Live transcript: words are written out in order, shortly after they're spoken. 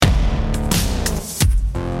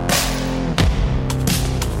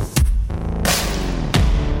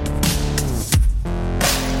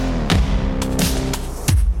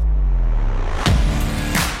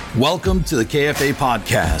Welcome to the KFA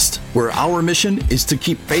podcast, where our mission is to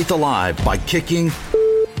keep faith alive by kicking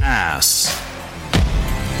ass.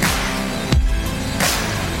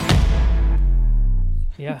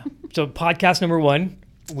 Yeah. So podcast number 1,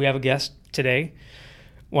 we have a guest today.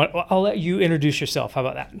 I'll let you introduce yourself. How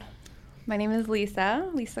about that? My name is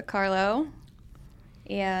Lisa Carlo,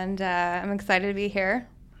 and I'm excited to be here.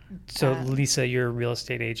 So Lisa, you're a real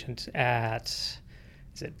estate agent at,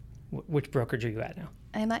 which brokerage are you at now?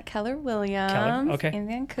 I'm at Keller Williams in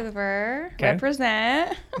Vancouver. Okay.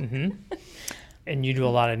 Represent. Mm-hmm. And you do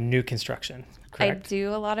a lot of new construction, correct? I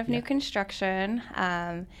do a lot of new construction.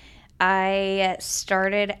 I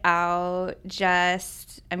started out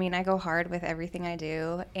I go hard with everything I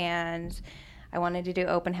do, and I wanted to do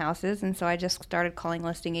open houses, and so I just started calling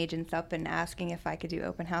listing agents up and asking if I could do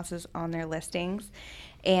open houses on their listings.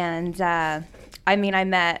 And I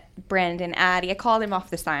met Brandon Addy. I called him off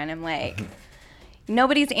the sign. I'm like,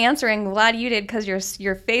 nobody's answering. Glad you did, because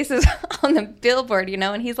your face is on the billboard,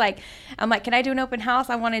 And he's like, I'm like, can I do an open house?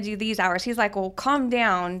 I want to do these hours. He's like, well, calm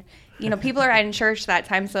down. People are in church that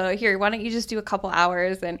time, so here, why don't you just do a couple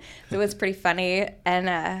hours? And it was pretty funny. And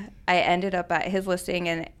I ended up at his listing,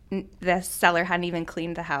 and the seller hadn't even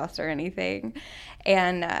cleaned the house or anything.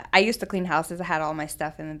 And I used to clean houses. I had all my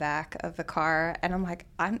stuff in the back of the car, and I'm like,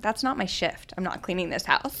 that's not my shift. I'm not cleaning this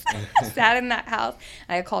house. I sat in that house,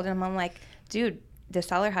 and I called him. I'm like, dude, the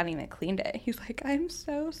seller hadn't even cleaned it. He's like, I'm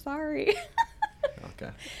so sorry. Okay.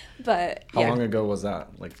 But how long ago was that?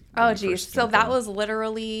 Oh, geez. So that was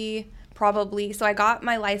literally so I got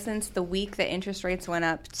my license the week that interest rates went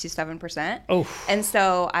up to 7%. Oh. And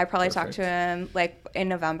so I probably talked to him in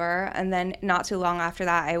November. And then not too long after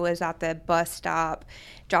that, I was at the bus stop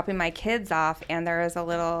dropping my kids off. And there was a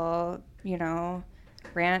little,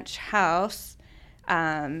 ranch house.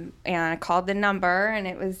 And I called the number, and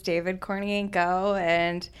it was David Kornienko,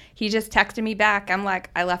 and he just texted me back.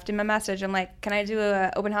 I left him a message. I'm like, can I do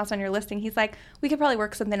an open house on your listing? He's like, we could probably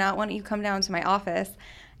work something out. Why don't you come down to my office?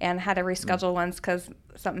 And had to reschedule once because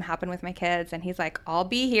something happened with my kids. And he's like, I'll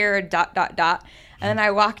be here, ... And then I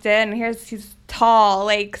walked in, and he's tall,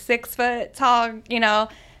 6 foot tall,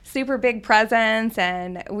 super big presence.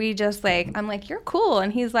 And we just I'm like, you're cool.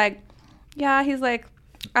 And he's like, yeah,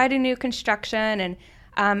 I do new construction, and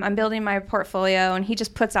I'm building my portfolio. And he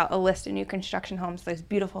just puts out a list of new construction homes, those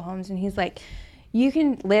beautiful homes. And he's like, you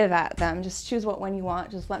can live at them. Just choose what one you want.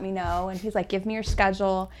 Just let me know. And he's like, give me your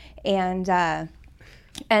schedule, and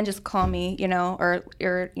just call me, or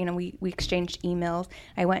we exchanged emails.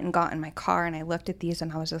 I went and got in my car, and I looked at these,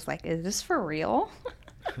 and I was just like, is this for real?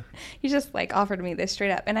 He just offered me this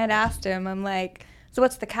straight up. And I'd asked him, I'm like, so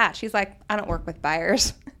what's the catch? He's like, I don't work with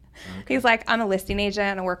buyers. Okay. He's like, I'm a listing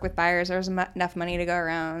agent. I work with buyers. There's enough money to go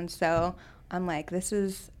around. So I'm like, this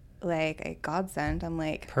is a godsend. I'm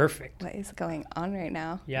like, perfect. What is going on right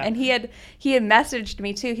now? Yeah. And he had messaged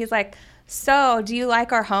me too. He's like, so do you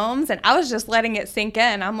like our homes? And I was just letting it sink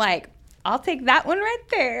in. I'm like, I'll take that one right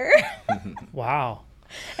there. Wow.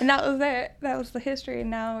 And that was it. That was the history.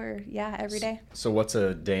 And now every day. So what's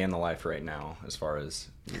a day in the life right now, as far as,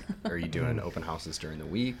 are you doing open houses during the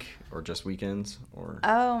week or just weekends? Or?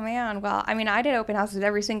 Oh, man. Well, I did open houses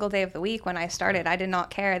every single day of the week when I started. I did not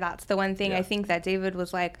care. That's the one thing I think that David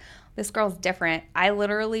was like, this girl's different. I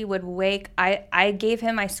literally would I gave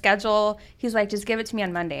him my schedule. He's like, just give it to me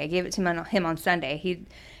on Monday. I gave it to him on Sunday. He's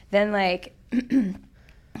like,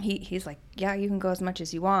 yeah, you can go as much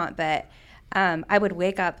as you want, but I would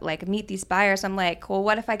wake up, meet these buyers. I'm like, well,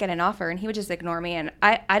 what if I get an offer? And he would just ignore me. And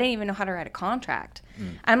I didn't even know how to write a contract.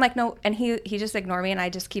 I'm like, no. And he just ignored me, and I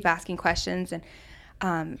just keep asking questions.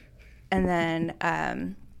 And then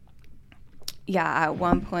at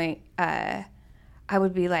one point, I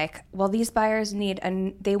would be like, well, these buyers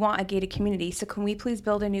they want a gated community. So can we please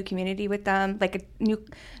build a new community with them? Like a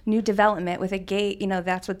new development with a gate,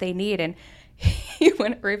 that's what they need. And he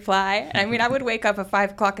wouldn't reply. I would wake up at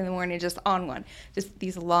 5 o'clock in the morning just on one, just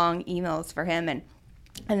these long emails for him. And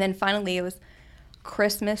then finally it was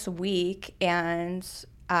Christmas week, and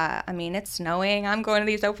it's snowing. I'm going to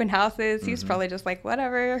these open houses. Mm-hmm. He's probably just like,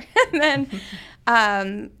 whatever. And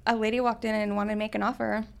then a lady walked in and wanted to make an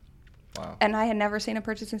offer. Wow. And I had never seen a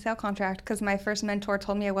purchase and sale contract because my first mentor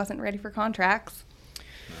told me I wasn't ready for contracts.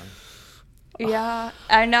 Yeah,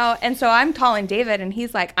 I know. And so I'm calling David, and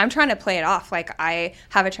he's like, I'm trying to play it off like I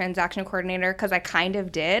have a transaction coordinator, because I kind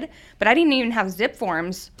of did, but I didn't even have zip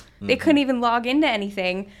forms. Mm-hmm. They couldn't even log into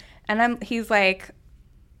anything. And he's like,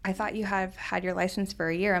 I thought you have had your license for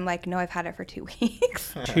a year. I'm like, no, I've had it for 2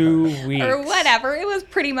 weeks. 2 weeks. Or whatever. It was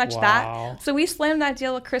pretty much wow. that. So we slammed that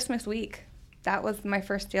deal Christmas week. That was my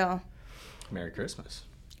first deal. Merry Christmas.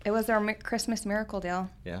 It was our Christmas miracle deal.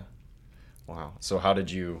 Yeah. Wow. So how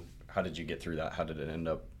did you get through that? How did it end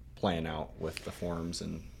up playing out with the forms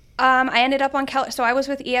and? I ended up on so I was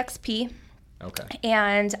with EXP. Okay.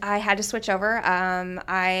 And I had to switch over.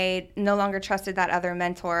 I no longer trusted that other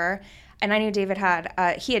mentor. And I knew David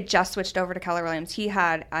he had just switched over to Keller Williams.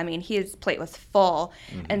 His plate was full.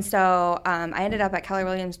 Mm-hmm. And so I ended up at Keller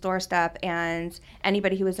Williams' doorstep, and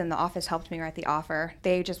anybody who was in the office helped me write the offer.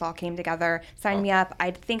 They just all came together, signed me up.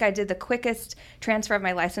 I think I did the quickest transfer of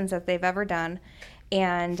my license that they've ever done.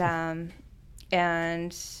 And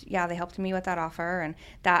yeah, they helped me with that offer, and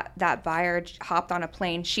that buyer hopped on a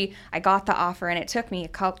plane. I got the offer, and it took me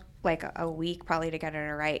a week probably to get it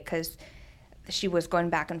right, because she was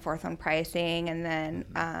going back and forth on pricing, and then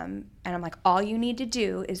and I'm like, all you need to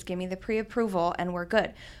do is give me the pre-approval and we're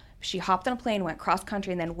good. She hopped on a plane, went cross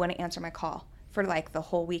country, and then wouldn't answer my call for like the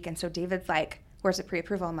whole week. And so David's like, where's the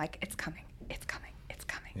pre-approval? I'm like, it's coming.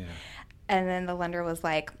 Yeah. And then the lender was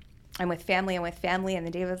like, I'm with family. And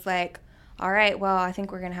then David's like, all right, well, I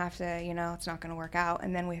think we're going to have to, it's not going to work out.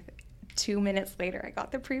 And then 2 minutes later, I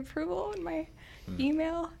got the pre-approval in my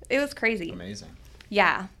email. It was crazy. Amazing.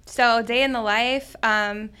 Yeah. So day in the life,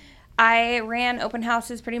 I ran open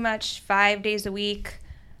houses pretty much 5 days a week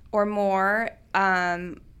or more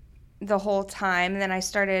the whole time. And then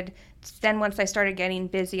once I started getting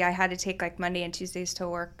busy, I had to take like Monday and Tuesdays to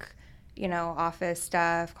work, office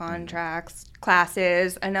stuff, contracts,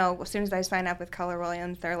 classes. I know as soon as I sign up with Keller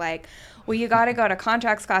Williams, they're like, well, you got to go to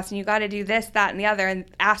contracts class and you got to do this, that, and the other, and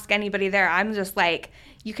ask anybody there. I'm just like,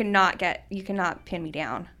 you cannot pin me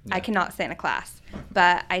down. Yeah. I cannot sit in a class.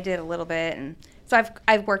 But I did a little bit, and so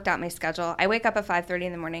I've worked out my schedule. I wake up at 5:30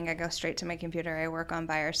 in the morning. I go straight to my computer. I work on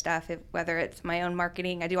buyer stuff, whether it's my own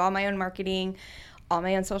marketing. I do all my own marketing, all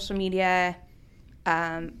my own social media.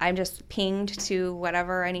 I'm just pinged to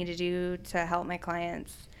whatever I need to do to help my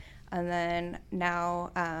clients. And then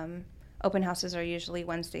now open houses are usually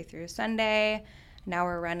Wednesday through Sunday. Now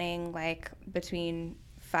we're running like between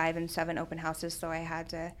 5 and 7 open houses, so I had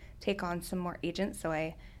to take on some more agents, so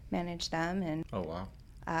I manage them. And oh wow.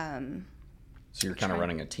 So you're kind of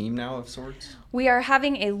running a team now of sorts? We are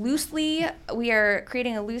creating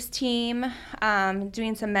a loose team,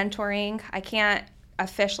 doing some mentoring. I can't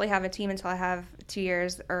officially have a team until I have 2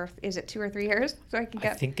 years, or is it 2 or 3 years? So I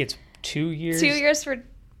think it's 2 years. 2 years for.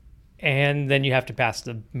 And then you have to pass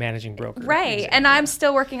the managing broker. Right, exam. And I'm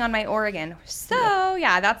still working on my Oregon. So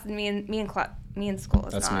yeah, that's me in school.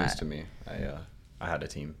 That's news to me. I had a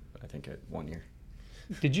team, I think, at 1 year.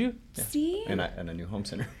 Did you? Yeah. See? And a new home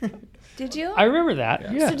center. Did you? I remember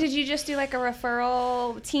that. Yeah. So did you just do like a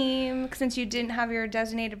referral team since you didn't have your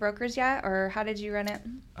designated brokers yet, or how did you run it?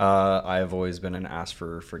 I have always been an ask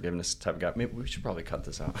for forgiveness type of guy. Maybe we should probably cut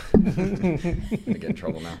this out. I'm gonna get in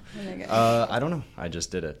trouble now. I don't know. I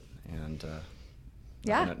just did it, and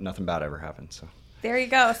nothing bad ever happened. So there you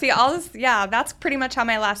go. See, all this. Yeah, that's pretty much how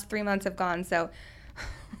my last 3 months have gone. So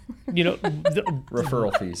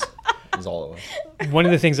referral fees is all it was. One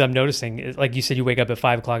of the things I'm noticing is, like you said, you wake up at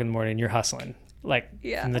 5 o'clock in the morning and you're hustling. Like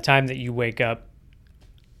from the time that you wake up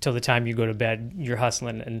till the time you go to bed, you're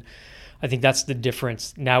hustling. And I think that's the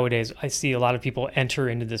difference nowadays. I see a lot of people enter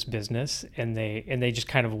into this business and they just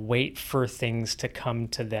kind of wait for things to come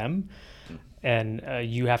to them. And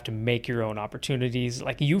you have to make your own opportunities.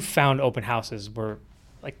 Like you found open houses where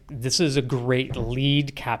like this is a great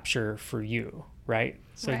lead capture for you, right?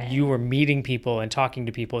 So you were meeting people and talking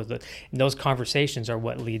to people. And those conversations are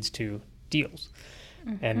what leads to deals.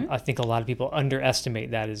 Mm-hmm. And I think a lot of people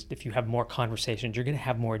underestimate that is if you have more conversations, you're going to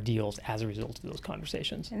have more deals as a result of those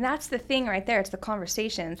conversations. And that's the thing right there. It's the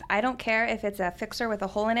conversations. I don't care if it's a fixer with a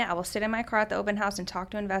hole in it. I will sit in my car at the open house and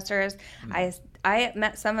talk to investors. Mm-hmm. I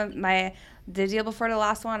met some of the deal before the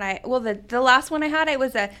last one. The last one I had,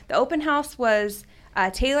 the open house was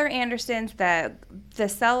Taylor Anderson's. The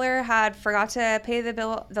seller had forgot to pay the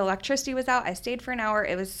bill. The electricity was out. I stayed for an hour.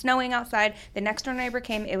 It was snowing outside. The next door neighbor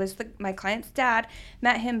came. It was my client's dad.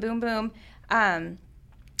 Met him. Boom, boom. And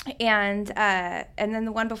then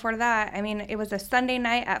the one before that, it was a Sunday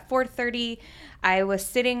night at 4:30. I was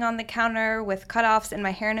sitting on the counter with cutoffs and my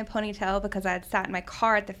hair in a ponytail because I had sat in my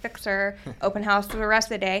car at the fixer open house for the rest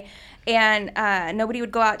of the day, and nobody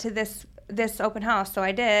would go out to this open house, so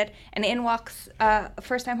I did. And in walks a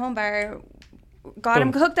first-time home buyer, got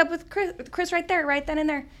him hooked up with Chris right then and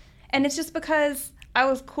there. And it's just because I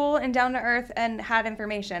was cool and down to earth and had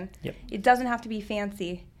information. Yep. It doesn't have to be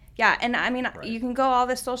fancy. Yeah, and I mean, you can go all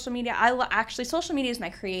this social media. Actually, social media is my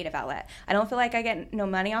creative outlet. I don't feel like I get no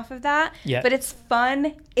money off of that, but it's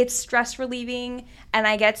fun, it's stress relieving, and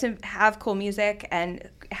I get to have cool music and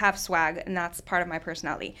have swag, and that's part of my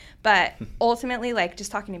personality. But ultimately, like,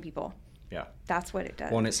 just talking to people. Yeah. That's what it does.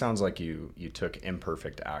 Well, and it sounds like you took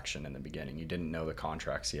imperfect action in the beginning. You didn't know the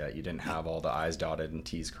contracts yet. You didn't have all the I's dotted and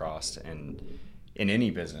T's crossed. And in any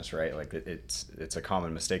business, right, like it's a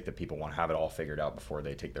common mistake that people want to have it all figured out before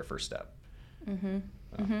they take their first step. Mm-hmm.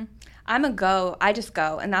 Mm-hmm. I just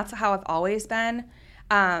go. And that's how I've always been.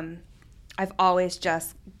 I've always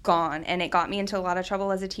just gone. And it got me into a lot of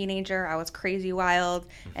trouble as a teenager. I was crazy wild,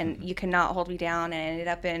 and you cannot hold me down. And I ended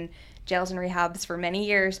up in jails and rehabs for many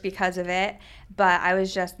years because of it. But I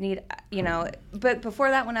was just but before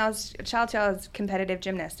that, when I was a child, I was a competitive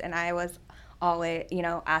gymnast, and I was always,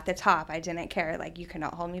 at the top. I didn't care. Like, you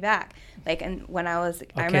cannot hold me back. Like, and when I was,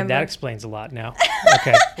 I remember. That explains a lot now.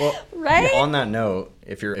 Okay. Well, right? On that note,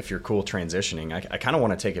 if you're cool transitioning, I kind of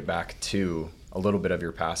want to take it back to a little bit of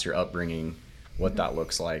your past, your upbringing, what that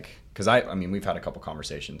looks like. Because I mean, we've had a couple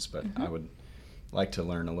conversations, but I would like to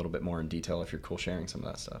learn a little bit more in detail if you're cool sharing some of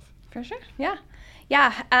that stuff. For sure. Yeah.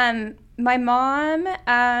 Yeah. My mom,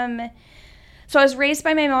 so I was raised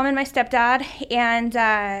by my mom and my stepdad, and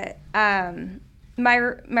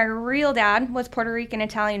my real dad was Puerto Rican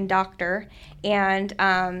Italian doctor,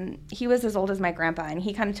 and he was as old as my grandpa, and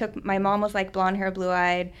he kind of took, my mom was like blonde hair,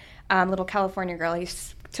 blue-eyed, little California girl. He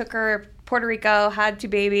took her Puerto Rico, had 2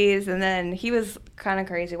 babies, and then he was kind of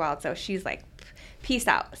crazy wild, so she's like, peace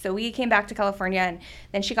out. So we came back to California, and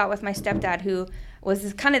then she got with my stepdad, who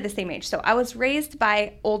was kind of the same age. So I was raised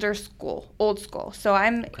by old school. So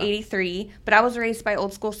I'm 83, but I was raised by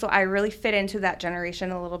old school, so I really fit into that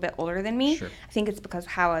generation a little bit older than me. Sure. I think it's because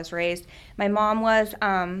of how I was raised. My mom was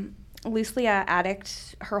loosely an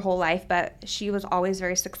addict her whole life, but she was always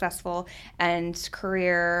very successful and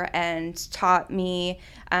career, and taught me,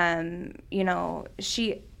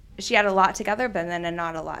 she had a lot together, but then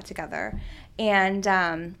not a lot together. And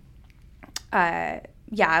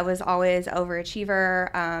I was always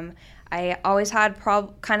overachiever. I always had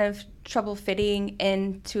kind of trouble fitting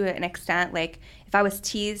in to an extent. Like, if I was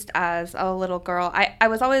teased as a little girl, I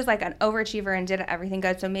was always like an overachiever and did everything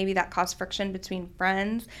good. So maybe that caused friction between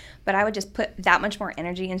friends, but I would just put that much more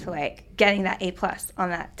energy into like getting that A+ on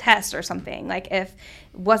that test or something. Like, if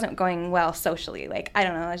it wasn't going well socially, like, I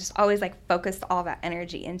don't know, I just always like focused all that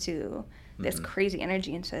energy into this crazy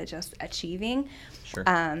energy into just achieving. Sure.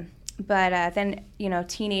 But then,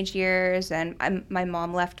 teenage years, and my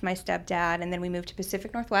mom left my stepdad, and then we moved to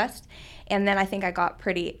Pacific Northwest. And then I think I got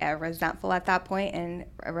pretty resentful at that point and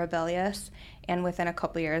rebellious. And within a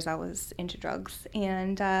couple years, I was into drugs.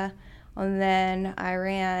 And then I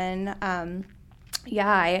ran.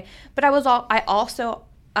 But I also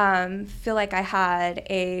feel like I had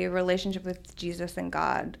a relationship with Jesus and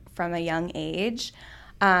God from a young age.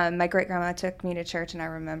 My great-grandma took me to church, and I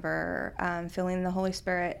remember feeling the Holy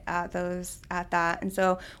Spirit at that. And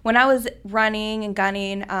so when I was running and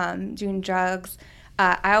gunning, doing drugs,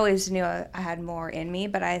 I always knew I had more in me,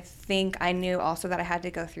 but I think I knew also that I had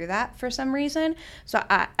to go through that for some reason. So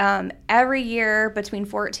every year between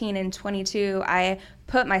 14 and 22, I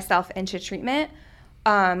put myself into treatment,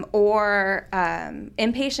 or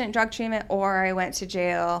inpatient drug treatment, or I went to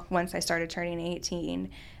jail once I started turning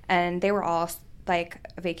 18. And they were all like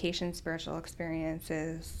vacation spiritual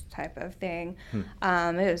experiences type of thing. It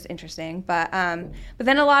was interesting, but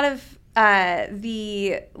then a lot of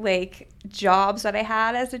the like jobs that I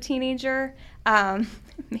had as a teenager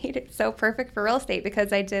made it so perfect for real estate,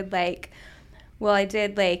 because I did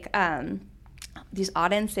these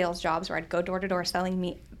odd-end sales jobs where I'd go door to door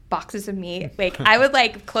selling boxes of meat. Like, I would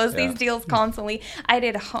like close these deals constantly. I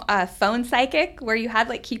did a phone psychic where you had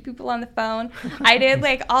like keep people on the phone. I did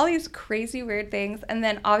like all these crazy weird things. And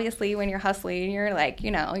then obviously when you're hustling, you're like,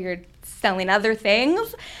 you're selling other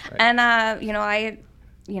things. Right. And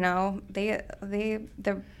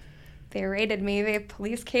they raided me. The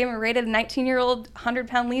police came and raided a 19-year-old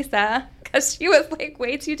 100-pound Lisa because she was like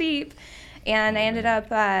way too deep. And I ended up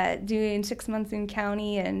doing 6 months in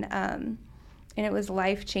county, and it was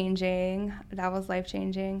life-changing. That was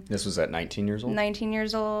life-changing. This was at 19 years old? 19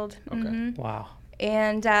 years old. Okay. Mm-hmm. Wow.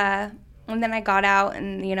 And then I got out,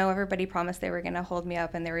 and, everybody promised they were going to hold me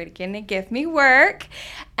up and they were going to give me work.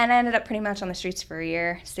 And I ended up pretty much on the streets for a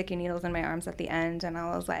year, sticking needles in my arms at the end. And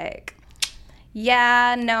I was like,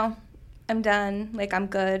 yeah, no, I'm done. Like, I'm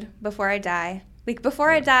good before I die. Like, before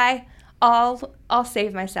I die, I'll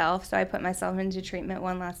save myself. So I put myself into treatment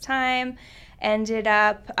one last time. Ended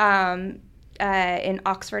up in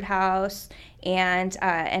Oxford House, and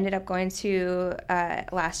ended up going to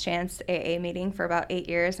Last Chance AA meeting for about 8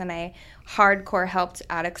 years, and I hardcore helped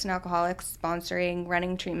addicts and alcoholics, sponsoring,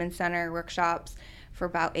 running treatment center workshops for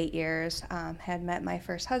about 8 years. Had met my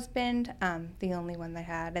first husband, the only one that I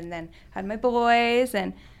had, and then had my boys,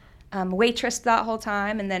 and waitressed that whole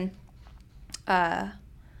time, and then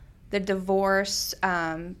the divorce,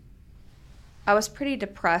 I was pretty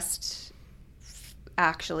depressed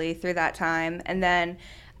actually through that time, and then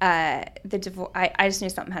the divorce, I just knew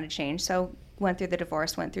something had to change, so went through the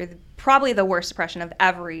divorce, went through probably the worst depression of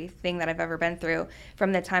everything that I've ever been through,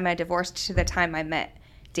 from the time I divorced to the time I met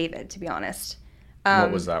David, to be honest.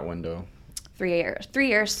 What was that window? 3 years. 3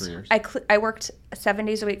 years. 3 years. I worked 7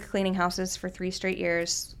 days a week cleaning houses for 3 straight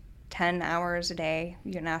years, 10 hours a day.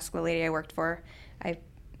 You can ask the lady I worked for. I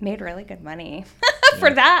made really good money for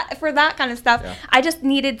that kind of stuff. Yeah. I just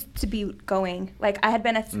needed to be going. Like I had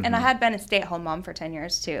been and I had been a stay-at-home mom for 10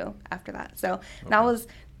 years too after that. So that was,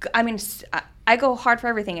 I mean, I go hard for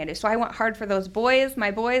everything I do. So I went hard for those boys,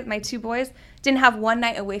 my 2 boys. Didn't have one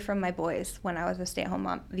night away from my boys when I was a stay-at-home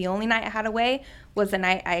mom. The only night I had away was the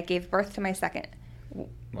night I gave birth to my second.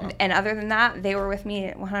 Wow. And other than that, they were with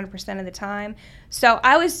me 100% of the time. So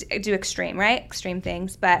I always do extreme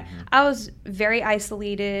things. But I was very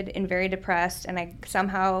isolated and very depressed. And I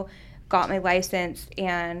somehow got my license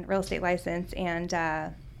and real estate license. And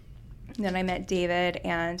then I met David,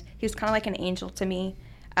 and he was kind of like an angel to me.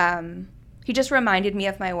 He just reminded me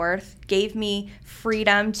of my worth, gave me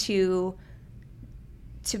freedom to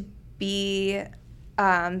be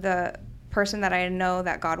the person that I know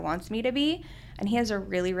that God wants me to be. And he has a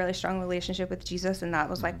really, really strong relationship with Jesus, and that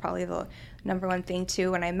was like probably the number one thing too.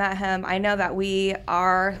 When I met him, I know that we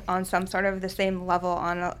are on some sort of the same level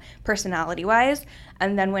on personality-wise.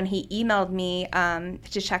 And then when he emailed me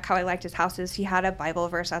to check how I liked his houses, he had a Bible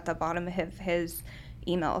verse at the bottom of his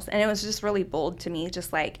emails, and it was just really bold to me.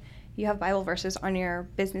 Just like, you have Bible verses on your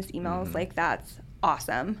business emails, like that's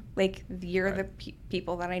awesome. Like you're the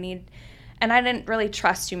people that I need. And I didn't really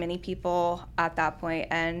trust too many people at that point,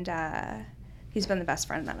 and he's been the best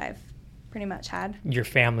friend that I've pretty much had. You're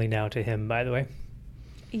family now to him, by the way.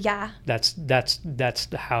 Yeah. That's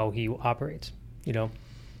how he operates, you know?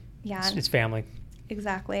 Yeah. It's family.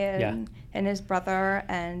 Exactly. And his brother,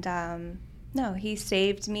 and no, he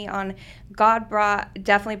saved me God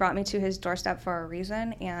definitely brought me to his doorstep for a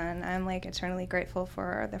reason, and I'm like eternally grateful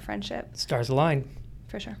for the friendship. Stars align.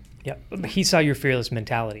 For sure. Yeah. He saw your fearless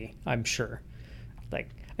mentality, I'm sure.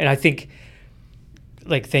 And I think,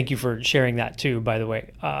 thank you for sharing that too, by the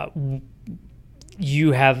way.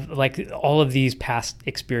 You have, all of these past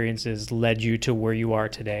experiences led you to where you are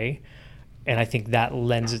today. And I think that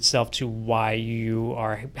lends itself to why you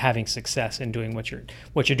are having success in doing what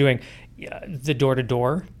you're doing. The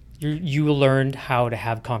door-to-door, you learned how to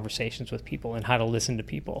have conversations with people and how to listen to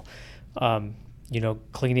people.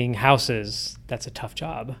 Cleaning houses, that's a tough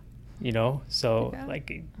job, So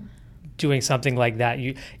doing something like that,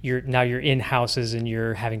 you're in houses and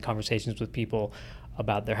you're having conversations with people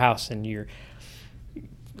about their house, and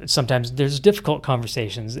sometimes there's difficult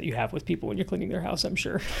conversations that you have with people when you're cleaning their house, I'm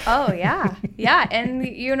sure. Oh, yeah. Yeah. And,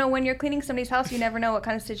 when you're cleaning somebody's house, you never know what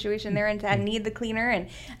kind of situation they're in to need the cleaner. And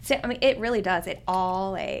so, it really does. It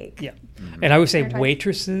all Yeah. And I would say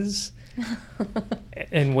waitresses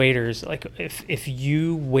and waiters, if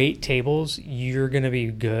you wait tables, you're going to be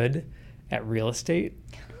good at real estate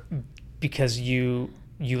because you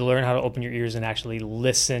learn how to open your ears and actually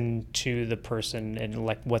listen to the person and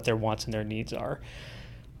what their wants and their needs are.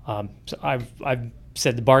 So I've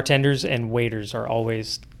said the bartenders and waiters are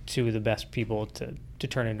always two of the best people to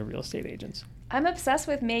turn into real estate agents. I'm obsessed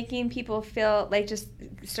with making people feel just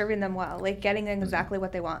serving them well, getting them exactly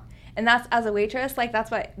what they want. And that's, as a waitress,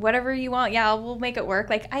 that's whatever you want, we'll make it work.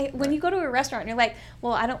 When you go to a restaurant and you're like,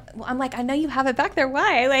 I know you have it back there,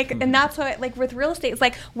 why? And that's what, with real estate,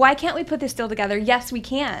 it's why can't we put this deal together? Yes, we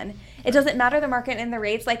can. It doesn't matter the market and the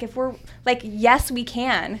rates. If we're, yes, we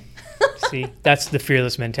can. See, that's the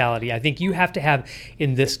fearless mentality. I think you have to have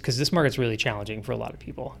in this, because this market's really challenging for a lot of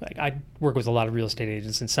people. I work with a lot of real estate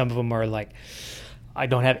agents, and some of them are I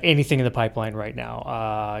don't have anything in the pipeline right now.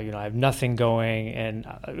 I have nothing going. And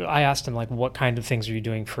I asked them, what kind of things are you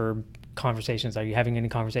doing for conversations? Are you having any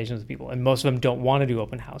conversations with people? And most of them don't want to do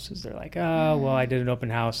open houses. They're like, I did an open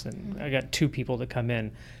house and I got 2 people to come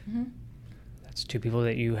in. Mm-hmm. That's 2 people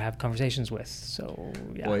that you have conversations with. So,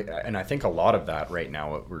 yeah. Well, and I think a lot of that right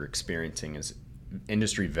now, what we're experiencing is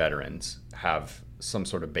industry veterans have some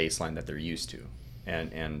sort of baseline that they're used to.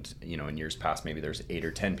 And in years past, maybe there's 8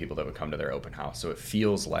 or 10 people that would come to their open house. So it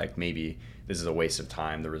feels like maybe this is a waste of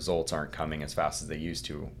time. The results aren't coming as fast as they used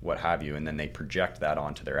to, what have you. And then they project that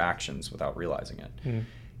onto their actions without realizing it.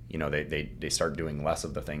 They start doing less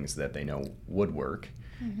of the things that they know would work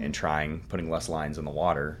and putting less lines in the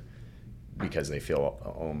water because they feel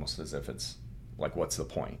almost as if it's like, what's the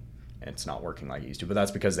point? It's not working like it used to. But that's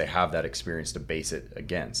because they have that experience to base it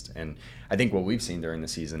against. And I think what we've seen during the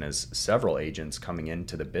season is several agents coming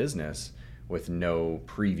into the business with no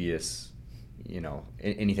previous,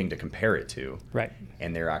 anything to compare it to. Right.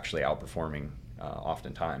 And they're actually outperforming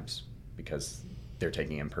oftentimes because they're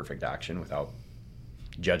taking imperfect action without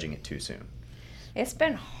judging it too soon. It's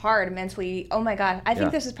been hard mentally. Oh my God. I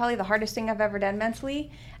think this is probably the hardest thing I've ever done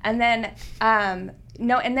mentally. And then,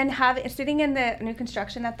 sitting in the new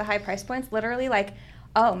construction at the high price points, literally like,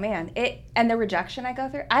 oh man, and the rejection I go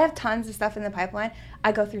through. I have tons of stuff in the pipeline.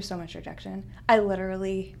 I go through so much rejection. I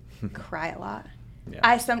literally cry a lot.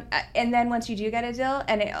 Yeah. And then once you do get a deal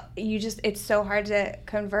and it's so hard to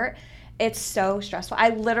convert. It's so stressful. I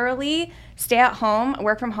literally stay at home,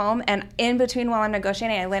 work from home, and in between while I'm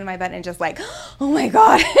negotiating, I lay in my bed and just like, oh my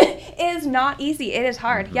God, it is not easy. It is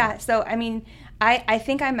hard. Mm-hmm. Yeah. So, I mean, I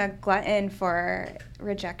think I'm a glutton for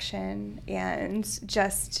rejection and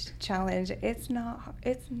just challenge. It's not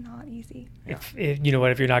easy. If you know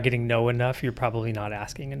what, if you're not getting no enough, you're probably not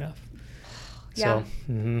asking enough. Yeah.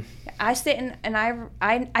 So, I sit and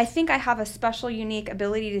I think I have a special, unique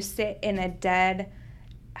ability to sit in a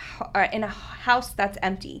house that's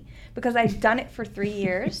empty because I've done it for 3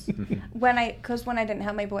 years. when I didn't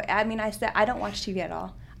have my boy, I mean, I don't watch TV at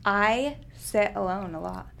all. I sit alone a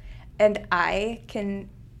lot, and I can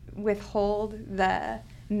withhold the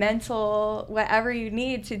mental whatever you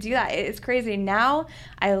need to do that. It's crazy. Now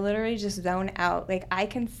I literally just zone out. Like I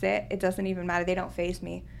can sit. It doesn't even matter. They don't faze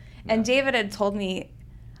me. Yeah. And David had told me,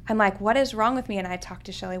 I'm like, what is wrong with me? And I talked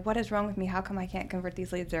to Shelly. What is wrong with me? How come I can't convert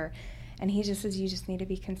these leads? And he just says, you just need to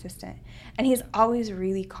be consistent. And he's always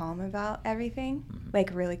really calm about everything,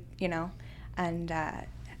 like really, and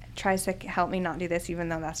tries to help me not do this, even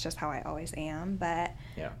though that's just how I always am. But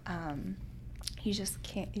you just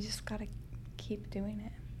can't, you just got to keep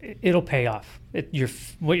doing it. It'll pay off.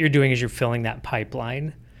 What you're doing is you're filling that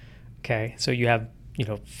pipeline. Okay. So you have,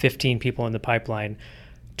 15 people in the pipeline.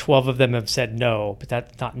 12 of them have said no, but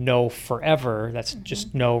that's not no forever. That's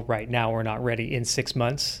just no right now. We're not ready. In 6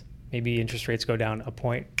 months, maybe interest rates go down a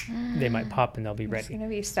point. They might pop and they'll be ready. It's going to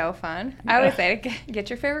be so fun. I always say, get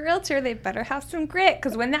your favorite realtor. They better have some grit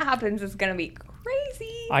because when that happens, it's going to be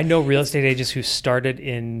crazy. I know real estate agents who started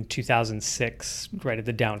in 2006, right at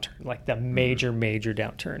the downturn, like the major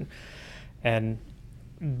downturn. And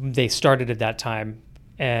they started at that time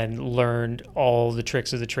and learned all the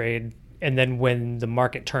tricks of the trade. And then when the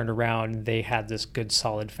market turned around, they had this good,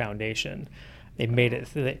 solid foundation. They made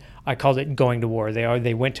it. I called it going to war.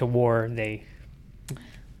 They went to war. Funny.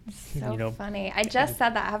 I just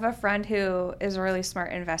said that. I have a friend who is a really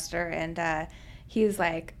smart investor, and he's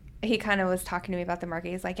like, he kind of was talking to me about the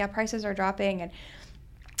market. He's like, yeah, prices are dropping,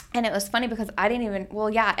 and it was funny because I didn't even. Well,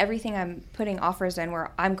 yeah, everything I'm putting offers in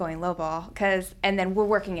where I'm going lowball and then we're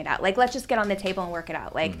working it out. Like, let's just get on the table and work it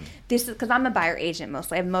out. Like this is because I'm a buyer agent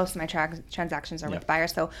mostly. Most of my transactions are with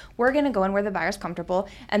buyers, so we're gonna go in where the buyer's comfortable,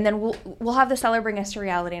 and then we'll have the seller bring us to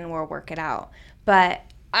reality and we'll work it out. But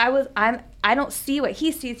I don't see what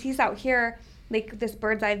he sees. He's out here like this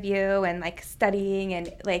bird's eye view and like studying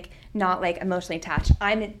and like not like emotionally attached.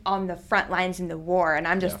 I'm on the front lines in the war, and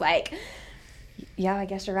I'm just like. Yeah, I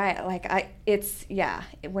guess you're right. Like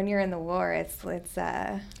when you're in the war, it's But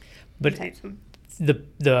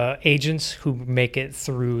the agents who make it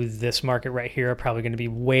through this market right here are probably going to be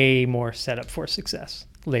way more set up for success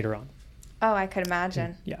later on. Oh, I could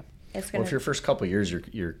imagine. Yeah. Well, if your first couple of years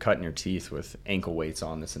you're cutting your teeth with ankle weights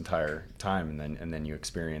on this entire time, and then you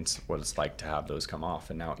experience what it's like to have those come off,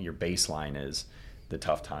 and now your baseline is the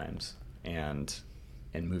tough times, and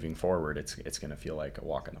moving forward, it's going to feel like a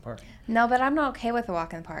walk in the park. No, but I'm not okay with a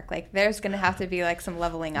walk in the park. Like, there's going to have to be like some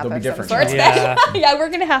leveling up of some sort. Yeah. Yeah, we're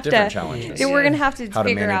going to have different challenges. We're going to have to how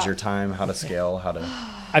figure to manage out your time, how to scale, how to.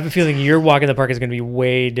 I have a feeling your walk in the park is going to be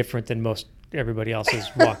way different than most everybody else's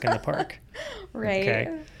walk in the park. Right.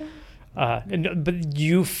 Okay. But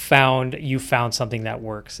you found something that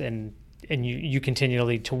works, and you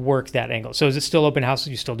continually to work that angle. So is it still open houses?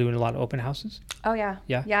 You still doing a lot of open houses? Oh yeah.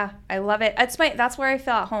 Yeah. Yeah. I love it. That's where I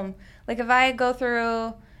feel at home. Like if I go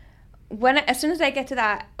through as soon as I get to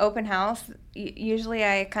that open house, usually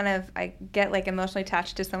I get like emotionally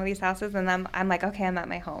attached to some of these houses, and I'm like, okay, I'm at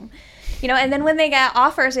my home, and then when they get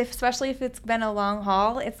offers, especially if it's been a long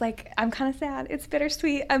haul, it's like, I'm kind of sad. It's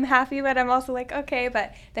bittersweet. I'm happy, but I'm also like, okay,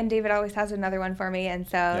 but then David always has another one for me. And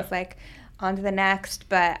so it's like on to the next,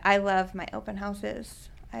 but I love my open houses.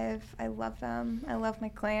 I love them. I love my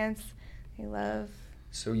clients.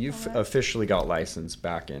 So you officially got licensed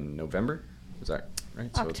back in November? Is that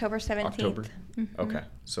right? So October 17th. October? Mm-hmm. Okay.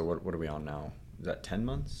 So what are we on now? Is that 10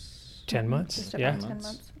 months? 10 months? Just about 10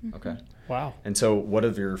 months. Mm-hmm. Okay. Wow. And so what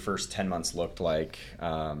have your first 10 months looked like?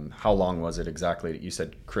 How long was it exactly? You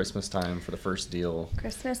said Christmas time for the first deal.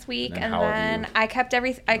 Christmas week. And then I kept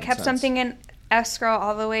something in escrow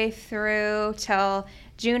all the way through till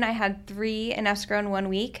June. I had 3 in escrow in 1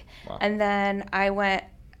 week. Wow. And then I went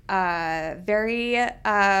very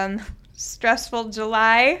stressful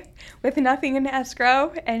July with nothing in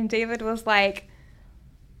escrow, and David was like,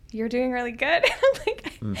 "You're doing really good." I'm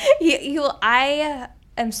like, I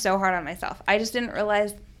am so hard on myself. I just didn't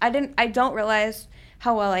realize I don't realize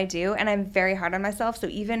how well I do, and I'm very hard on myself. So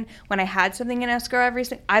even when I had something in escrow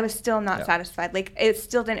I was still not satisfied. Like, it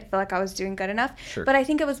still didn't feel like I was doing good enough. Sure. But I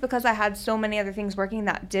think it was because I had so many other things working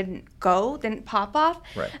that didn't pop off.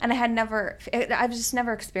 Right. And I've just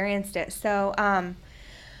never experienced it. So,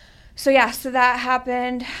 so that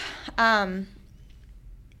happened. I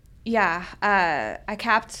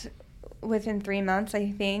capped within 3 months, I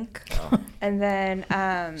think. Wow. And then.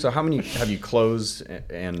 So how many have you closed,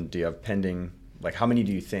 and do you have pending? Like, how many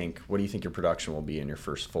do you think? What do you think your production will be in your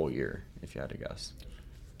first full year, if you had to guess?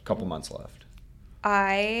 A couple months left.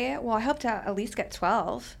 I hope to at least get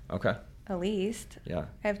 12. Okay. At least. Yeah.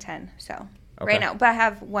 I have 10, so okay. right now. But I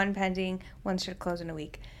have 1 pending. 1 should close in a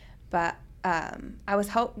week. But I was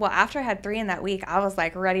after I had 3 in that week, I was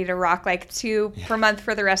like ready to rock like 2 per month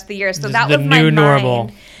for the rest of the year. So Just that the was my new mind.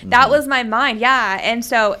 normal. That was my mind, yeah. And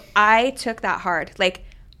so I took that hard.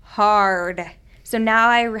 So now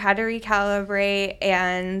I had to recalibrate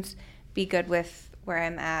and be good with where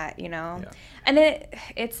I'm at, Yeah. And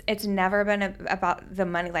it's never been about the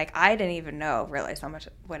money. Like, I didn't even realize how much,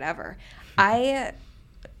 whatever. I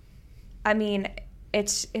mean,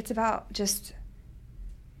 it's about just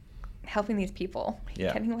helping these people,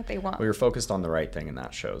 getting what they want. Well, you're focused on the right thing, and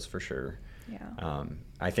that shows for sure. Yeah.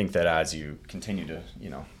 I think that as you continue to,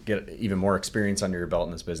 get even more experience under your belt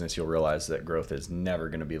in this business, you'll realize that growth is never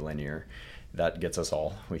going to be linear. That gets us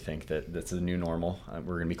all. We think that that's the new normal.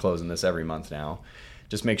 We're going to be closing this every month now.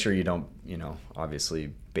 Just make sure you don't,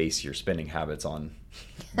 obviously base your spending habits on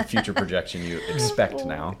the future projection you expect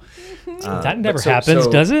now. That never happens,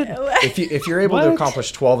 does it? If you're able to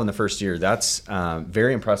accomplish 12 in the first year, that's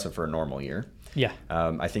very impressive for a normal year. Yeah.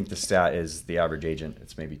 I think the stat is the average agent,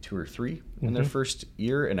 it's maybe 2 or 3 in their first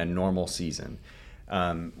year in a normal season.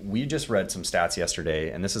 We just read some stats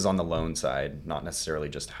yesterday, and this is on the loan side, not necessarily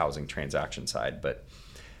just housing transaction side, but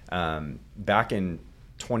back in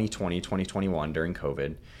 2020, 2021 during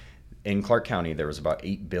COVID, in Clark County, there was about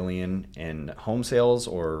 $8 billion in home sales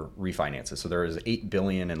or refinances. So there was $8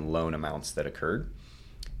 billion in loan amounts that occurred.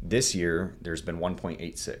 This year, there's been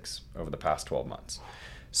 1.86 over the past 12 months.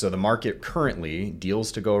 So the market currently,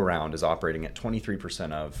 deals to go around, is operating at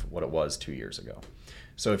 23% of what it was 2 years ago.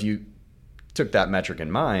 So if you took that metric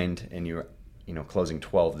in mind and you're closing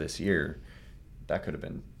 12 this year, that could have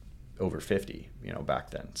been over 50 back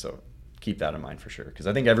then. So keep that in mind for sure, because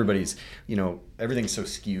I think everybody's everything's so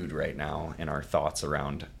skewed right now in our thoughts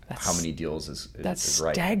around how many deals is right. That's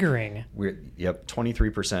staggering.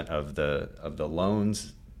 23% of the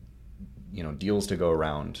loans, deals to go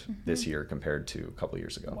around this year compared to a couple of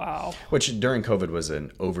years ago. Wow. Which during COVID was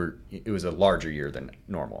it was a larger year than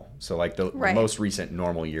normal. So like the most recent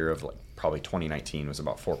normal year of probably 2019 was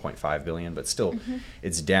about 4.5 billion, but still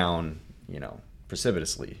it's down,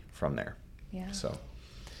 precipitously from there. Yeah. So,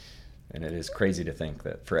 and it is crazy to think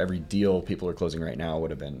that for every deal people are closing right now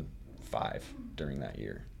would have been 5 during that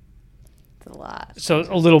year. It's a lot. So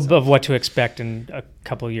a little bit of what to expect in a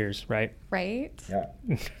couple of years, right? Right. Yeah.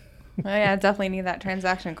 Oh, yeah, definitely need that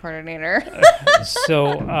transaction coordinator.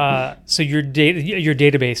 So your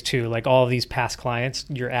database too, like all of these past clients,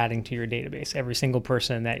 you're adding to your database. Every single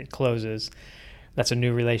person that closes, that's a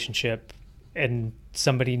new relationship and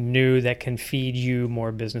somebody new that can feed you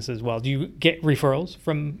more business as well. Do you get referrals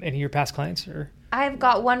from any of your past clients, or? I've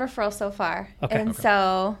got one referral so far,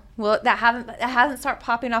 so that hasn't started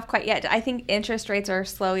popping off quite yet. I think interest rates are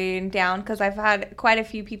slowing down because I've had quite a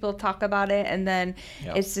few people talk about it, and then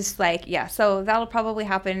it's just like so that'll probably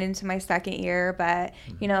happen into my second year. But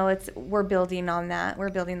we're building on that.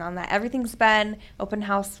 Everything's been open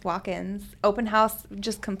house walk-ins, open house,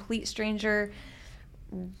 just complete stranger,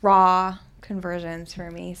 raw conversions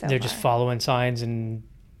for me. So they're just following signs and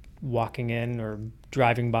walking in or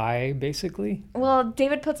driving by, basically? Well,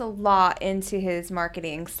 David puts a lot into his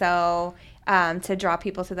marketing, so to draw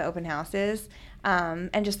people to the open houses,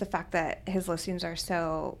 and just the fact that his listings are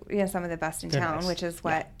so some of the best in town, nice. Which is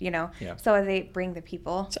what so they bring the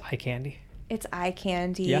people. It's eye candy. It's eye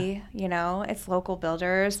candy. It's local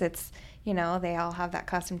builders. It's they all have that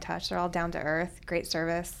custom touch. They're all down to earth, great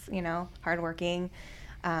service. Hardworking.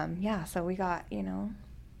 So we got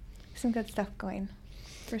some good stuff going.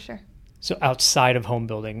 For sure. So outside of home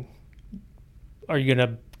building, are you going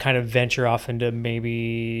to kind of venture off into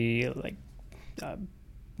maybe like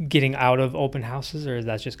getting out of open houses, or is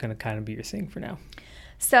that just going to kind of be your thing for now?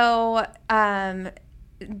 So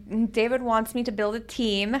David wants me to build a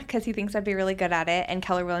team because he thinks I'd be really good at it, and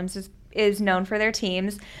Keller Williams is known for their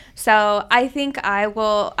teams. So I think I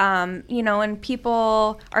will, when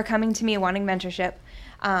people are coming to me wanting mentorship,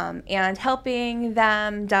 and helping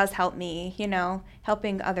them does help me,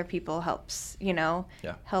 helping other people helps,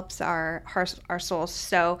 helps our souls.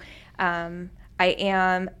 So I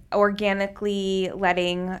am organically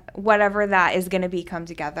letting whatever that is going to be come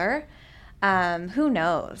together. Who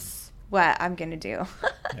knows what I'm going to do?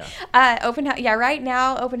 Open house. Yeah. Right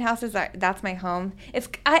now, open houses that's my home.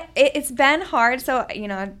 It's been hard. So,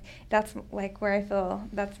 that's like where I feel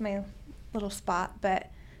that's my little spot,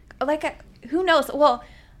 but who knows? Well,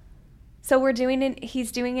 so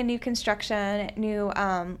he's doing a new construction, new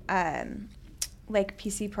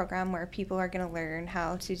PC program where people are going to learn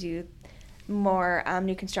how to do more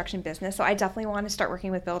new construction business. So I definitely want to start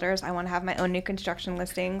working with builders. I want to have my own new construction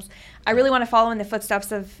listings. I really want to follow in the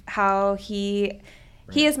footsteps of how he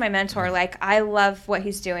is my mentor. Like, I love what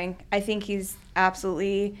he's doing. I think he's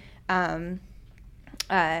absolutely so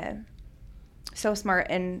smart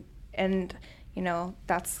and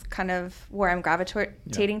that's kind of where I'm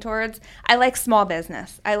gravitating towards. I like small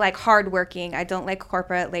business. I like hardworking. I don't like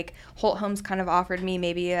corporate. Like, Holt Homes kind of offered me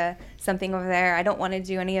maybe something over there. I don't want to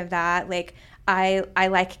do any of that. Like, I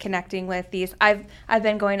like connecting with these. I've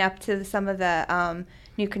been going up to some of the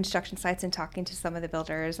new construction sites and talking to some of the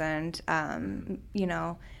builders, and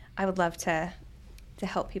I would love to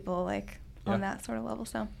help people on that sort of level.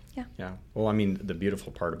 So yeah. Well, I mean, the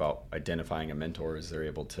beautiful part about identifying a mentor is they're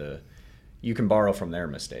able to. You can borrow from their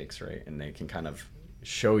mistakes, right? And they can kind of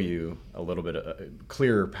show you a little bit of a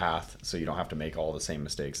clearer path so you don't have to make all the same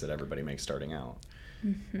mistakes that everybody makes starting out.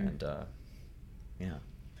 Mm-hmm.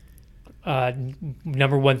 And,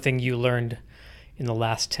 number one thing you learned in the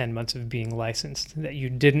last 10 months of being licensed that you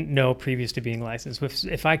didn't know previous to being licensed.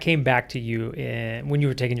 If I came back to you when you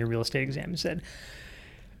were taking your real estate exam and said,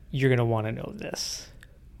 you're going to want to know this.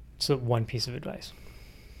 So one piece of advice.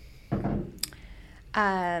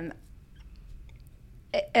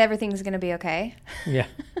 Everything's going to be okay. Yeah.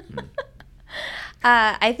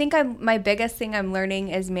 I think my biggest thing I'm learning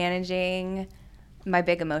is managing my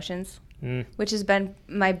big emotions, which has been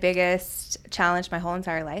my biggest challenge my whole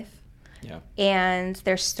entire life. Yeah. And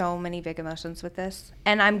there's so many big emotions with this.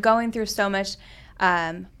 And I'm going through so much.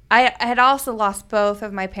 I had also lost both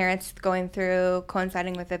of my parents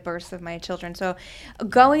coinciding with the births of my children. So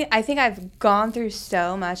I think I've gone through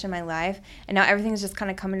so much in my life, and now everything's just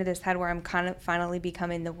kind of coming to this head where I'm kind of finally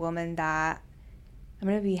becoming the woman that I'm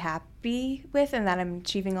going to be happy with, and that I'm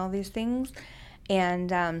achieving all these things.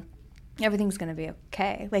 And everything's going to be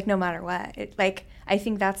okay, no matter what. I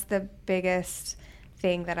think that's the biggest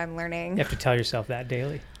thing that I'm learning. You have to tell yourself that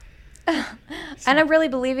daily. And I'm really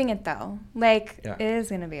believing it, though. It is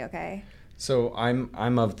going to be okay. So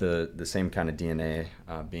I'm of the same kind of DNA,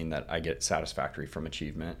 being that I get satisfactory from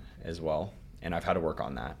achievement as well, and I've had to work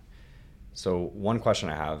on that. So one question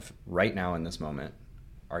I have right now in this moment,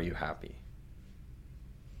 are you happy?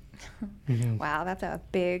 Mm-hmm. Wow, that's a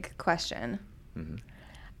big question. Mm-hmm.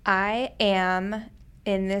 I am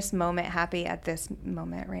in this moment happy at this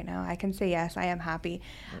moment right now. I can say yes, I am happy.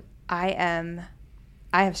 I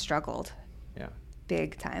have struggled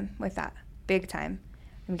big time with that. Big time.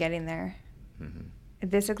 I'm getting there. Mm-hmm. At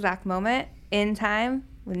this exact moment in time,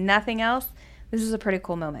 with nothing else, this is a pretty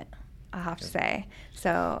cool moment, I have to say.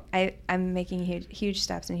 So I'm making huge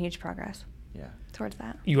steps and huge progress towards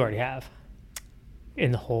that. You already have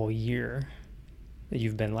in the whole year that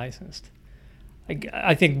you've been licensed.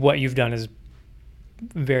 I think what you've done is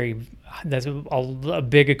that's a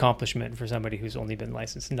big accomplishment for somebody who's only been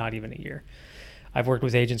licensed not even a year. I've worked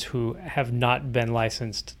with agents who have not been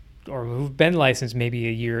licensed, or who've been licensed maybe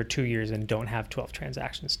a year or 2 years and don't have 12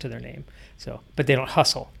 transactions to their name. So, but they don't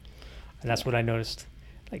hustle. And that's what I noticed.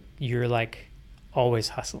 Like, you're like always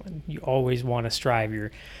hustling. You always want to strive.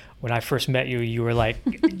 When I first met you, you were like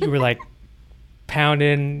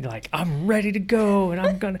pounding, like, I'm ready to go and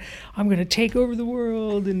I'm gonna take over the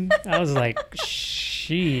world. And I was like,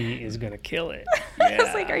 she is gonna kill it. Yeah. I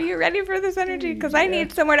was like, are you ready for this energy? Because I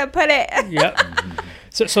need somewhere to put it. Yep.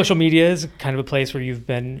 So social media is kind of a place where you've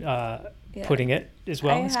been putting it as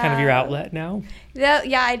well. It's kind of your outlet now.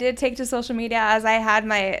 Yeah, I did take to social media as I had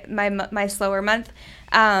my slower month.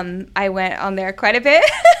 I went on there quite a bit.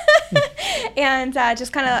 And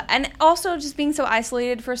just kind of, and also just being so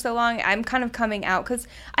isolated for so long, I'm kind of coming out because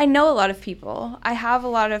I know a lot of people. I have a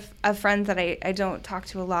lot of friends that I don't talk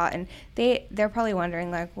to a lot, and they're probably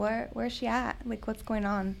wondering, like, where's she at? Like, what's going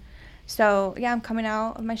on? So, yeah, I'm coming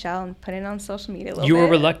out of my shell and putting it on social media a little bit. You were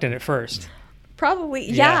reluctant at first.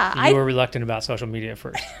 Probably, yeah. You were reluctant about social media at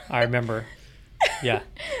first. I remember. Yeah.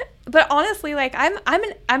 But honestly, like, I'm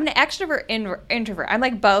an extrovert introvert. I'm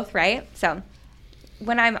like both, right? So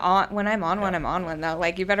when I'm on one though,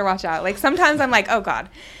 like, you better watch out. Like, sometimes I'm like, oh God,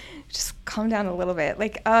 just calm down a little bit.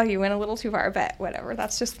 Like, oh, you went a little too far, but whatever.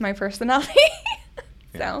 That's just my personality.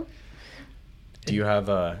 So. Do you have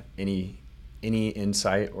any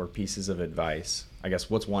insight or pieces of advice? I guess,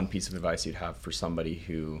 what's one piece of advice you'd have for somebody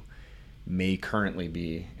who may currently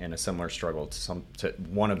be in a similar struggle to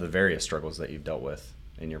one of the various struggles that you've dealt with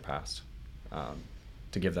in your past,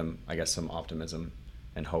 to give them, I guess, some optimism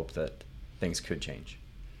and hope that things could change?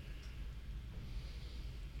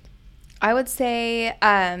 I would say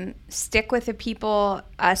stick with those people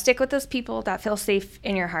that feel safe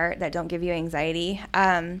in your heart, that don't give you anxiety.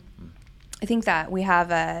 I think that we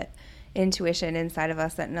have a intuition inside of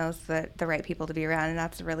us that knows the right people to be around, and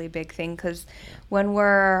that's a really big thing, because when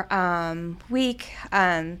we're weak,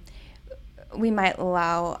 we might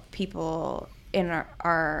allow people in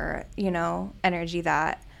our energy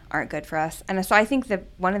that aren't good for us. And so I think that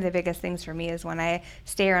one of the biggest things for me is when I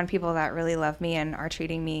stay around people that really love me and are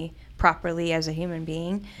treating me properly as a human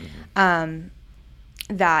being.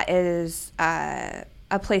 That is a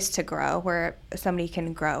place to grow, where somebody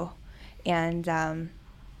can grow. And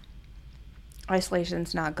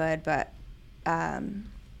isolation's not good, but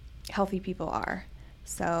healthy people are.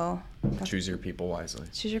 So choose your people wisely.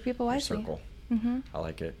 Choose your people wisely. Your circle. Mm-hmm. I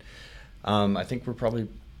like it. I think we're probably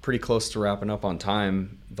pretty close to wrapping up on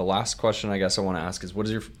time. The last question I guess I want to ask is, what's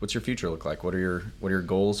your future look like? What are your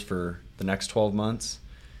goals for the next 12 months?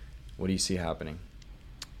 What do you see happening?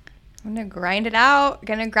 I'm gonna grind it out.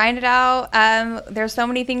 There's so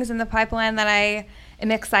many things in the pipeline that I am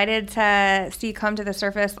excited to see come to the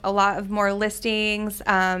surface. A lot of more listings.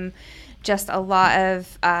 Just a lot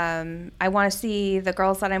of, I want to see the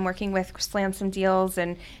girls that I'm working with slam some deals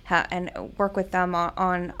and work with them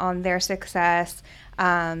on their success.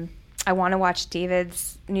 I want to watch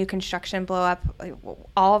David's new construction blow up. Like,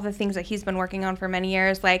 all of the things that he's been working on for many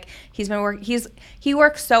years. Like, he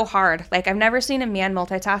works so hard. Like, I've never seen a man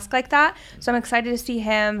multitask like that. So I'm excited to see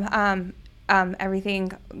him,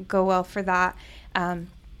 everything go well for that. I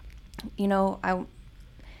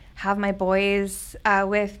have my boys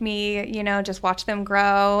with me, just watch them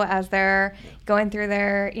grow as they're going through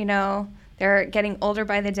their, they're getting older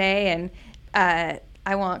by the day. And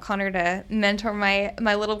I want Connor to mentor my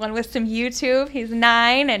little one with some YouTube. He's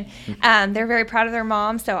 9, and they're very proud of their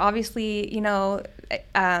mom. So obviously,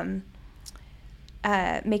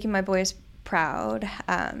 making my boys proud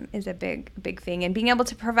is a big thing, and being able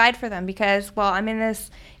to provide for them, because I'm in this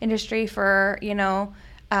industry for,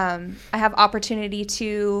 I have opportunity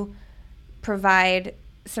to provide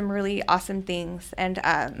some really awesome things. And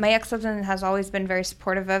my ex-husband has always been very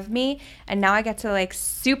supportive of me, and now I get to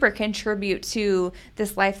super contribute to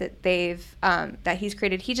this life that that he's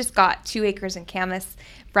created. He just got 2 acres in Camas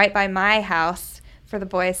right by my house for the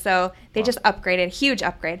boys, so they just upgraded, huge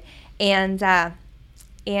upgrade. And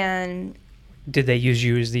did they use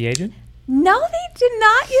you as the agent? No, they did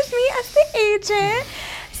not use me as the agent.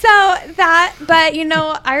 So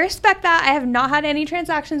I respect that. I have not had any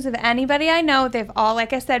transactions with anybody I know. They've all,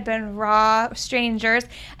 like I said, been raw strangers.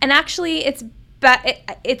 And actually,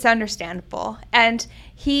 it's understandable. And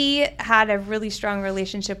he had a really strong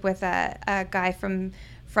relationship with a guy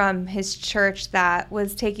from his church that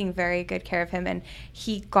was taking very good care of him. And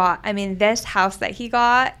he got, this house that he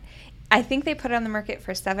got I think they put it on the market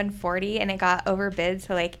for $740 and it got overbid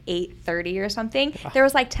to like $830 or something. There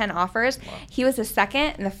was like 10 offers. Wow. He was the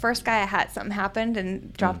second, and the first guy I had, something happened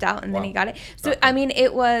and dropped out, and then he got it. So I mean,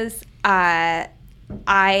 it was I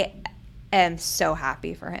am so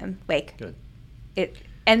happy for him. Like good.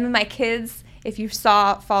 And my kids, if you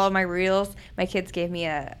follow my reels, my kids gave me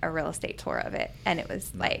a real estate tour of it, and it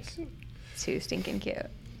was like too stinking cute.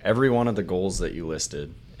 Every one of the goals that you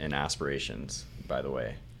listed in aspirations, by the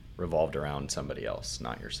way, revolved around somebody else,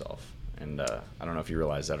 not yourself. And I don't know if you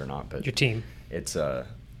realize that or not, but your team. It's the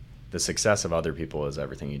success of other people is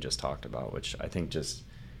everything you just talked about, which I think just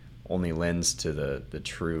only lends to the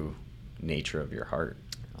true nature of your heart,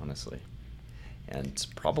 honestly. And it's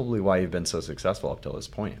probably why you've been so successful up till this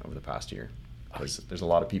point over the past year. Because there's a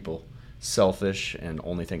lot of people selfish and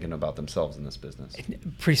only thinking about themselves in this business.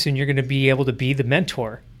 Pretty soon you're going to be able to be the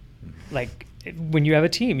mentor. Like when you have a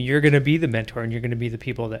team, you're going to be the mentor, and you're going to be the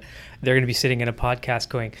people that they're going to be sitting in a podcast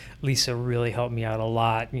going, Lisa really helped me out a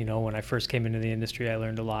lot. You know, when I first came into the industry, I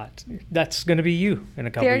learned a lot. That's going to be you in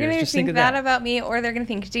a couple of years. They're going to think that about me, or they're going to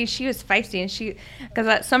think, gee, she was feisty. And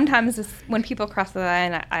because sometimes when people cross the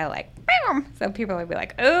line, I like, bam. So people will be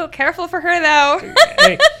like, oh, careful for her though.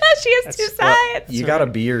 Hey, she has two sides. Well, you got to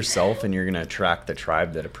be yourself, and you're going to attract the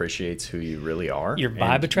tribe that appreciates who you really are. Your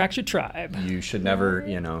vibe attracts your tribe. You should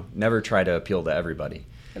never try to appeal to everybody.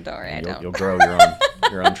 Don't worry, You'll grow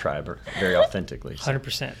your own tribe very authentically. So.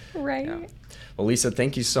 100%. Right. Yeah. Well, Lisa,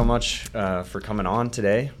 thank you so much for coming on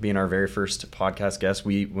today, being our very first podcast guest.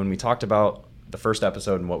 When we talked about the first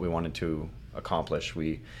episode and what we wanted to accomplish,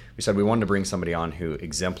 we said we wanted to bring somebody on who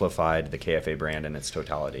exemplified the KFA brand in its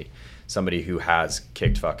totality, somebody who has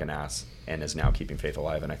kicked fucking ass and is now keeping faith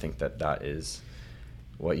alive. And I think that is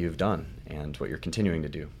what you've done and what you're continuing to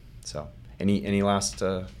do. So any last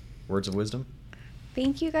words of wisdom?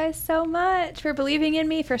 Thank you guys so much for believing in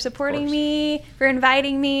me, for supporting me, for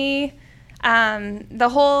inviting me. The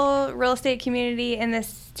whole real estate community in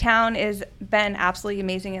this town has been absolutely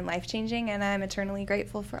amazing and life-changing, and I'm eternally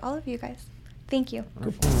grateful for all of you guys. Thank you.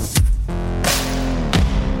 Wonderful.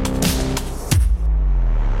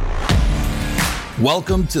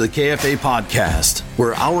 Welcome to the KFA Podcast,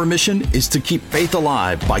 where our mission is to keep faith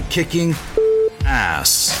alive by kicking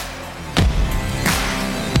ass.